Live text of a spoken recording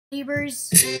Neighbors.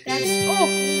 That's oh,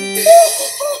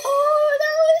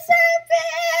 that was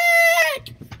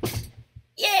epic!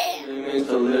 Yeah. It means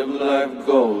to live life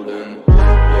golden.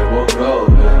 Yeah, we're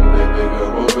golden, baby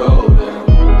girl, we're golden.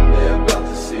 They're about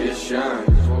to see us shine,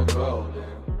 'cause we're golden.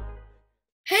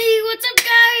 Hey, what's up,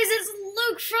 guys? It's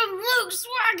Luke from Luke's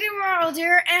Walking World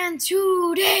here, and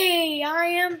today I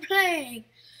am playing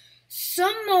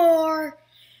some more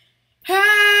Happy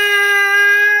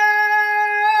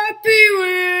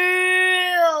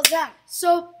Wheels.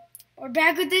 So we're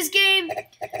back with this game.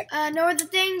 No other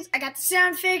things. I got the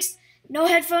sound fixed. No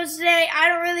headphones today. I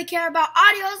don't really care about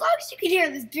audio as long as you can hear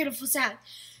this beautiful sound.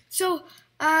 So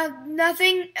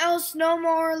nothing else, no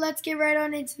more. Let's get right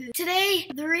on into it. Today,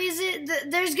 the reason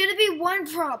there's gonna be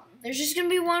one problem. There's just gonna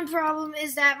be one problem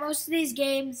is that most of these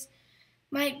games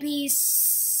might be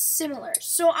similar.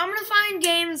 So I'm gonna find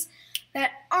games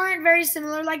that aren't very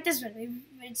similar, like this one.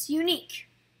 It's unique.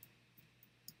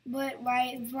 But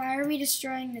why are we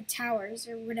destroying the towers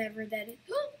or whatever that is?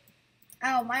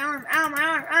 Ow, my arm! Ow, my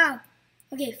arm! Ow!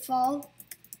 Okay, fall,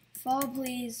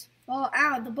 please, fall!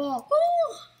 Ow, the ball!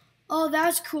 Oh, that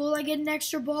was cool. I get an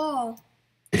extra ball.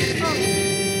 Oh.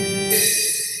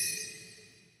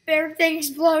 Everything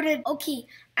exploded. Okay,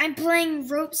 I'm playing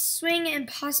Rope Swing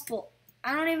Impossible.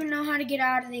 I don't even know how to get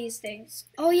out of these things.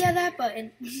 Oh yeah, that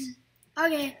button.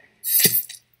 Okay.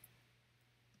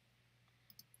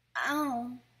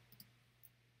 Ow.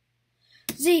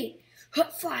 Z.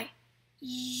 Fly.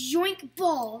 Yoink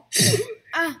ball.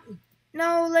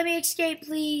 No, let me escape,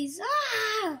 please.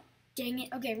 Dang it.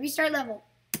 Okay, restart level.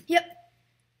 Yep.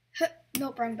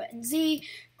 Nope, wrong button. Z,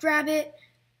 grab it.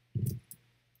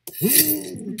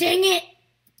 Dang it!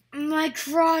 My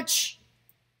crotch.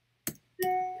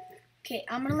 Okay,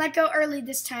 I'm gonna let go early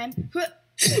this time.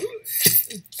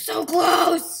 So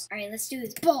close! Alright, let's do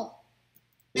this. Ball.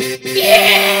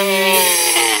 Yeah!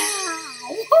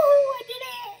 Woo, I did it!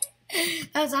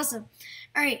 That was awesome.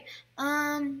 Alright,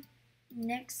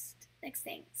 next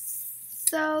thing.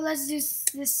 So let's do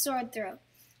this sword throw.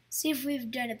 See if we've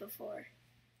done it before.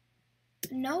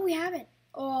 No, we haven't.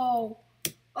 Oh,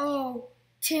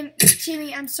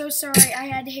 Timmy, I'm so sorry. I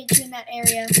had to hit you in that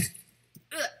area.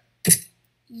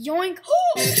 Yoink!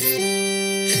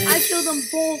 I killed them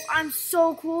both. I'm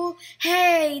so cool.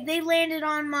 Hey, they landed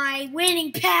on my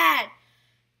winning pad.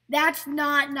 That's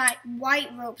not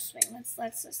white rope swing. Let's do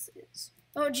this.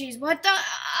 Oh, geez, what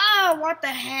the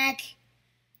heck?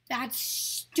 That's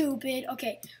stupid.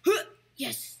 Okay,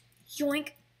 yes, yoink.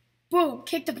 Boom,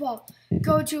 kick the ball.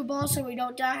 Go to a ball so we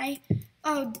don't die.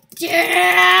 Oh,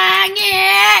 dang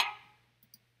it!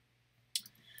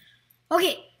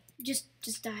 Okay, just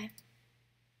die.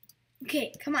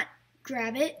 Okay, come on.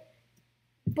 Grab it.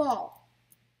 Ball.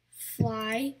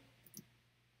 Fly.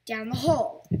 Down the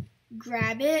hole.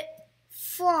 Grab it.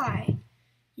 Fly.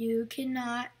 You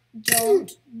cannot.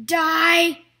 Don't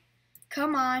die.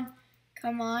 Come on.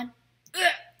 Ball.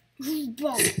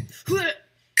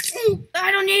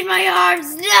 I don't need my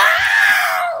arms.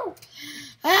 No!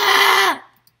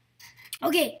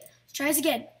 Okay, let's try this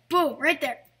again. Boom, right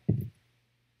there.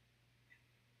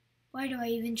 Why do I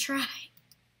even try?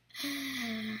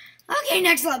 Okay,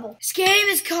 next level. This game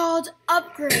is called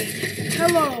Upgrade.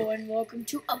 Hello and welcome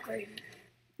to Upgrade.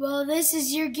 Well, this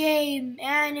is your game,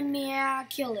 and yeah,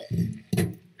 kill it.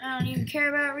 I don't even care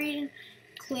about reading.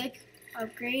 Click,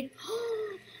 upgrade.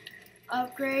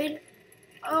 Upgrade.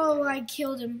 Oh, I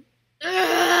killed him.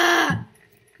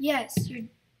 Yes, you're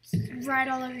right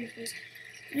all over your face.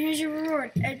 And here's your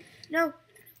reward. No.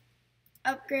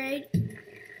 Upgrade.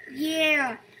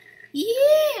 Yeah.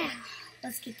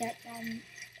 Let's get that done.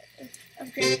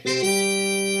 Upgrade.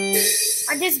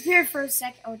 I disappeared for a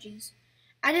second. Oh, jeez.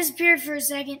 I disappeared for a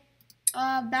second.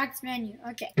 Back to menu.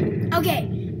 Okay.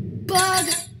 Bug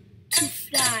to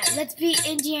fly. Let's be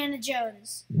Indiana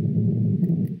Jones.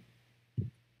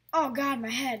 Oh, God, my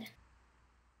head.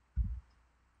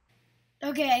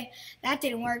 Okay, that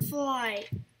didn't work. Fly.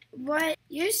 What?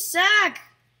 You suck.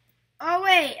 Oh,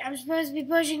 wait. I'm supposed to be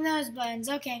pushing those buttons.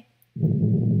 Okay.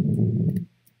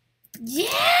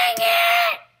 Dang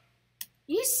it!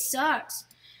 You sucks.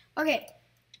 Okay.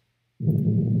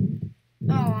 Oh,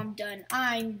 I'm done.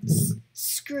 I'm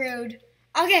screwed.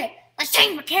 Okay, let's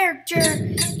change my character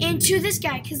into this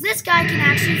guy, because this guy can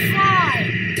actually fly.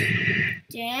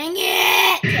 Dang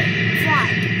it!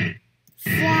 Okay,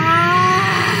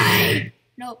 fly!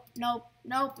 Nope.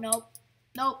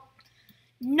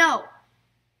 No.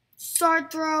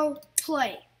 Start throw,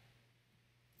 play.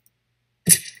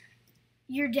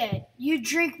 You're dead. You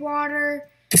drink water.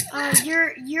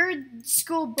 You're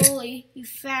school bully, you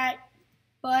fat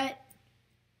butt.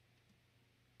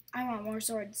 I want more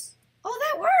swords. Oh,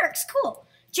 that works. Cool.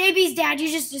 JB's dad,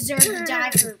 you just deserve to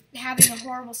die for having a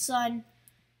horrible son.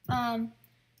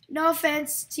 No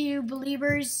offense to you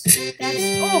believers. That's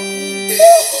that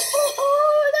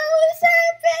was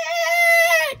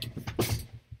epic.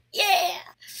 Yeah.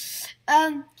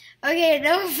 Okay,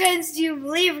 no offense to you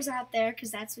believers out there,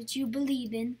 because that's what you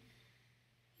believe in.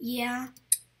 Yeah.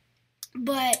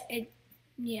 But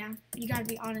yeah, you gotta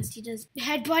be honest. He does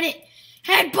headbutt it.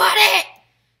 Headbutt it!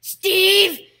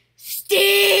 Steve!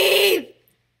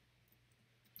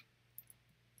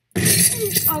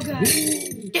 Oh god.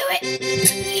 Do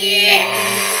it!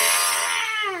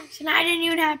 Yeah! So now I didn't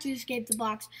even have to escape the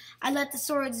box. I let the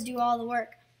swords do all the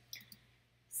work.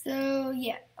 So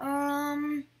yeah.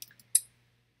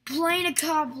 Plain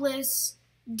accomplice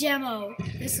demo.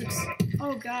 This looks,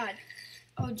 oh god.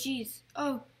 Oh jeez.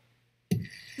 Oh.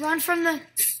 Run from the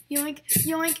yoink,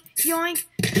 yoink, yoink,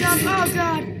 jump. Oh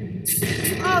god.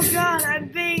 Oh god, I'm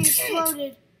being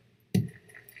exploded.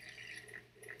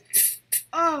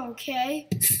 Oh, okay.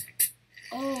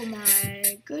 Oh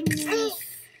my goodness.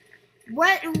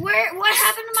 What happened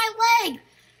to my leg?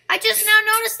 I just now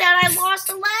noticed that I lost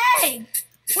a leg.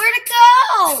 Where'd it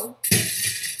go?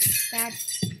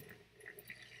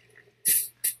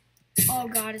 Oh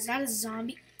god, is that a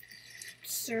zombie?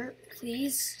 Sir,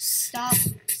 please stop.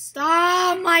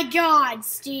 Stop! My god,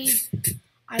 Steve.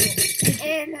 I will take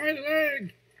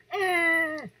it.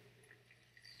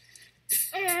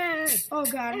 Oh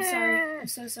god, I'm sorry. I'm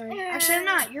so sorry. Actually, I'm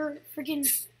not. You're a freaking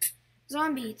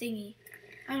zombie thingy.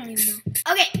 I don't even know.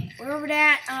 Okay, we're over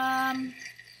that.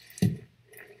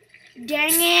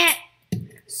 Dang it.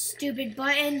 Stupid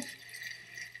button.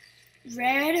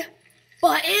 Red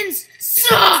buttons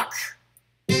suck!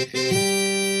 I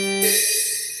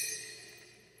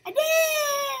did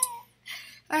it!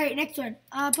 Alright, next one.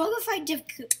 Pogo fight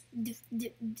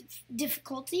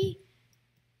difficulty.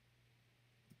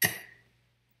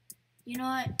 You know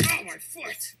what? Oh, my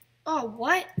foot! Oh,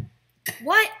 what?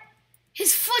 What?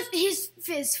 His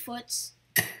foots.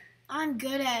 I'm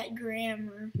good at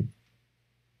grammar.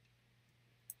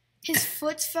 His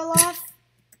foots fell off.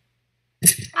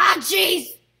 Ah,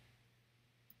 jeez!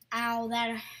 Ow,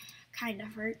 that kind of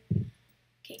hurt.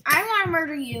 Okay, I want to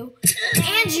murder you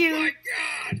and you. Oh, my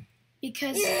God!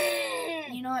 Because,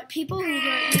 you know what? People who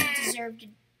hurt me deserve to...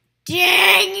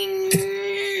 Dang!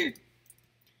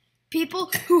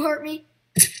 People who hurt me,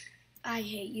 I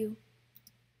hate you.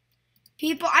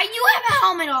 People, you have a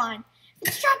helmet on.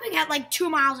 It's jumping at like 2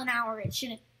 miles an hour. It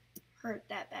shouldn't hurt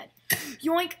that bad.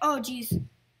 Yoink. Oh, jeez.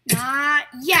 Nah.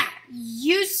 Yeah.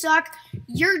 You suck.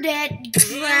 You're dead.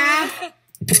 Grab.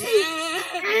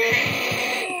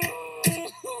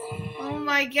 Oh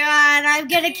my god. I'm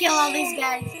gonna kill all these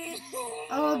guys.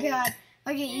 Oh god.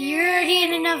 Okay, you're already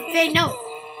in enough pain.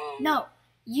 No.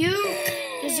 You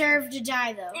deserve to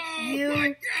die, though.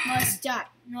 You must die.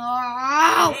 No.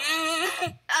 Ah,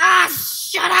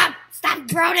 shut up. Stop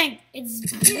groaning.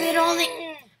 It only...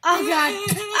 Oh, God.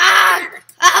 Ah!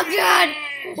 Oh, God.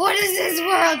 What is this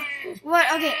world?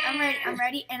 What? Okay, I'm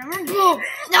ready. And I'm... Boom.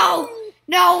 No,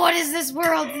 what is this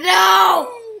world? No.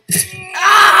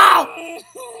 Oh!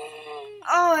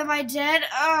 Oh, am I dead?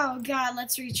 Oh, God.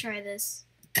 Let's retry this.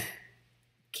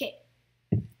 Okay.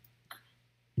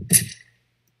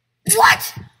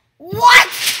 What?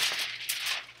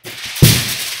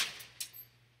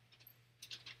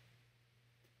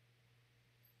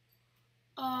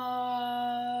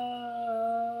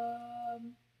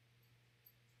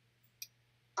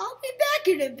 I'll be back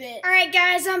in a bit. Alright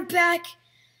guys, I'm back.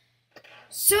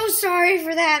 So sorry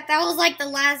for that. That was like the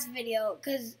last video,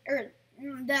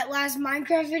 that last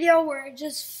Minecraft video where it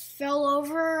just fell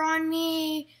over on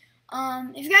me.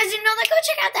 If you guys didn't know that, go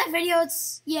check out that video.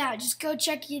 Just go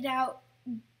check it out.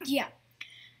 Yeah.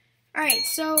 Alright,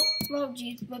 so, well,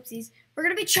 geez, whoopsies. We're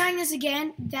gonna be trying this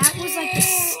again. That was like the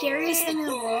scariest thing in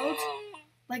the world.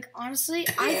 Like, honestly,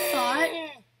 I thought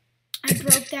I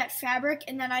broke that fabric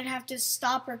and then I'd have to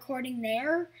stop recording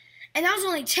there. And that was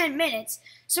only 10 minutes.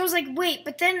 So I was like, wait,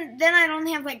 but then I'd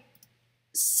only have like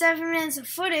 7 minutes of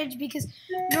footage because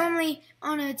normally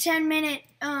on a 10-minute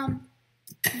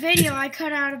video I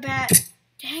cut out about,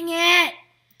 dang it,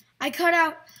 I cut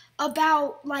out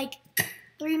about like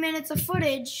 3 minutes of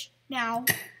footage now.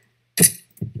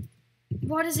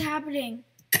 What is happening?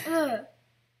 Ugh.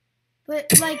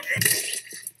 But like...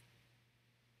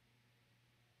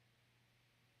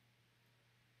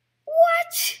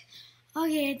 What?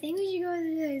 Okay, I think we should go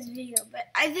through this video, but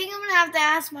I think I'm gonna have to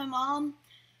ask my mom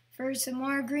for some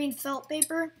more green felt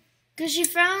paper, because she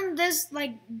found this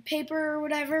like paper or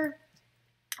whatever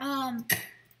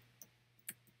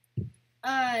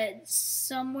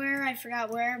somewhere, I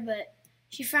forgot where, but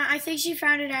I think she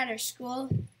found it at her school.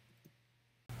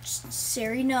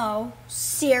 Siri, no.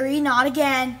 Siri, not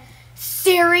again.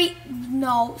 Siri,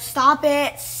 no. Stop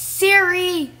it.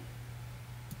 Siri.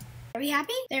 Are we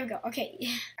happy? There we go. Okay.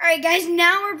 Alright, guys.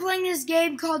 Now we're playing this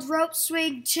game called Rope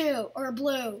Swing 2. Or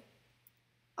Blue.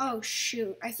 Oh,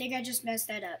 shoot. I think I just messed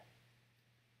that up.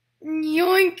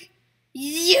 Yoink.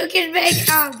 You can make...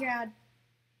 Oh, God.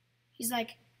 He's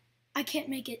like, I can't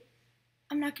make it.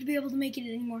 I'm not going to be able to make it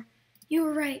anymore. You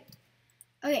were right.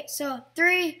 Okay, so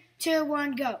 3, 2,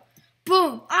 1, go.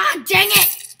 Boom. Ah, dang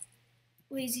it.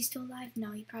 Wait, is he still alive?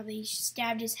 No, he probably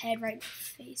stabbed his head right in the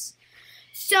face.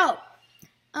 So,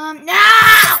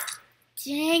 no!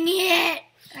 Dang it.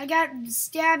 I got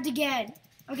stabbed again.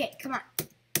 Okay, come on.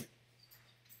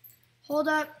 Hold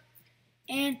up.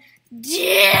 And,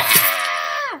 yeah!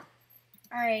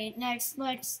 Alright, next.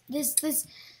 This is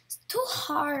too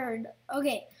hard.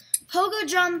 Okay, Pogo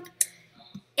Jump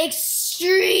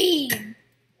Extreme.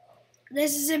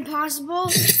 This is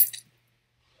impossible.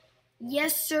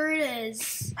 Yes, sir, it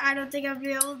is. I don't think I'll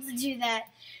be able to do that.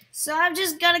 So I'm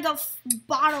just gonna go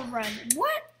bottle run.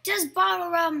 What does bottle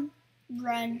run?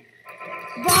 Bottle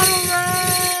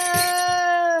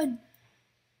run!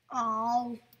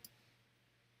 Oh.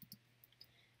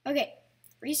 Okay,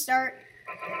 restart.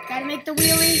 Gotta make the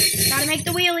wheelie. Gotta make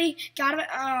the wheelie.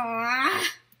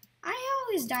 I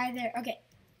always die there. Okay,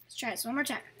 let's try this one more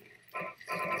time.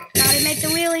 Gotta make the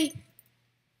wheelie.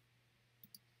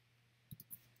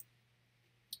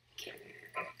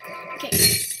 Okay,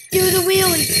 do the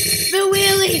wheelie. The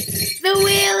wheelie. The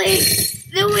wheelie.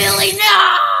 The wheelie.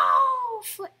 No!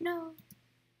 Foot, no.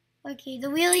 Okay, the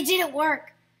wheelie didn't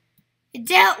work. It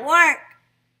didn't work.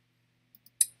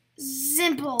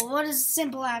 Simple. What does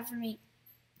simple have for me?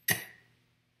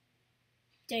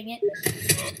 Dang it.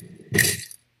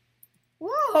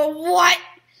 Whoa, what?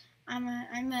 I'm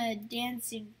a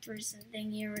dancing person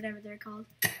thingy or whatever they're called.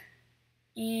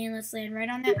 And let's land right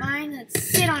on that mine. Let's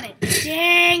sit on it.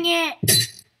 Dang it.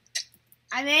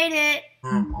 I made it.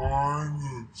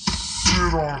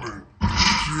 Sit on it.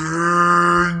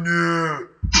 Dang it.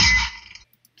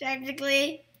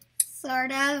 Technically,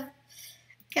 sort of,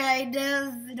 kind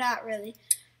of, not really.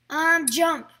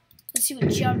 Jump. Let's see what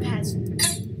jump has.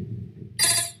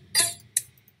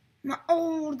 My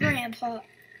old grandpa.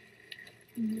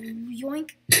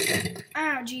 Yoink.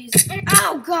 Oh, jeez.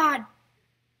 Oh, God.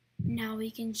 Now we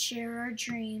can share our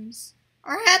dreams.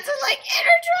 Our heads are like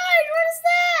intertwined. What is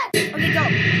that? Okay, go.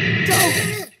 Go.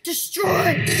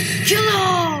 Destroy. Kill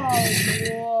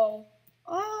all.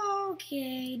 Whoa.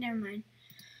 Okay, never mind.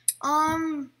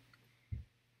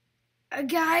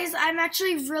 Guys, I'm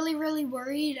actually really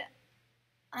worried.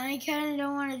 I kind of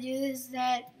don't want to do this.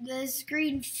 That the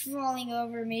screen falling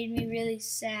over made me really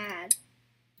sad.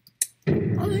 I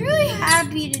was really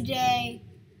happy today.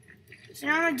 So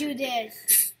now I'm going to do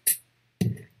this.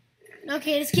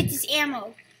 Okay, let's get this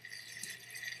ammo.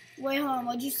 Wait, hold on.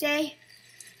 What'd you say?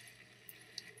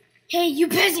 Hey, you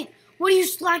peasant. What are you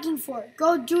slacking for?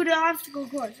 Go do the obstacle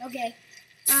course. Okay.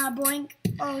 Boink.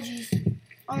 Oh, jeez.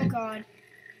 Oh, God.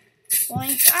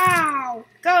 Boink. Ow.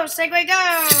 Go, Segway,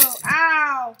 go.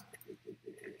 Ow.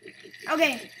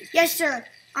 Okay. Yes, sir.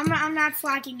 I'm not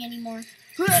slacking anymore.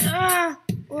 Oh.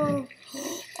 Oh,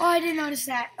 I didn't notice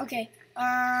that. Okay.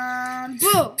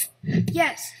 Boom.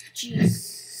 Yes.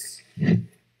 Jeez.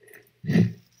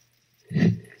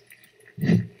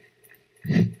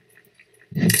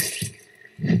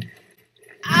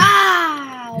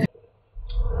 Ow.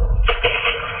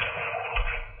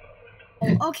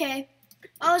 Okay.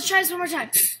 Oh, let's try this one more time.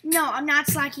 No, I'm not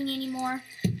slacking anymore.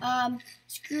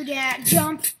 Screw that.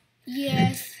 Jump.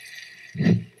 Yes.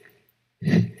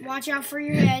 Watch out for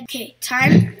your head. Okay,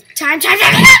 time.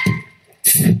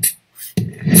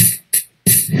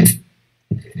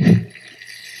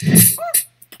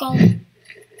 Go.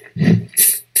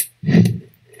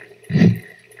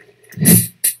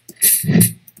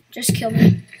 Just kill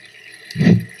me.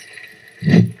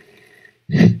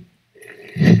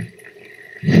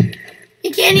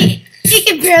 He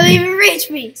can barely even reach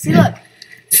me. See, look.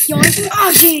 Yoink.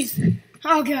 Oh, jeez.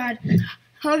 Oh, God.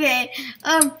 Okay.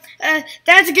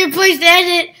 That's a good place to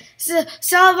end it. So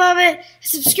love it.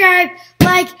 Subscribe,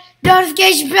 like,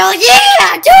 notification bell.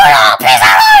 Yeah! Do it all! Peace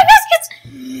out, biscuits!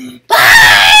 Bye!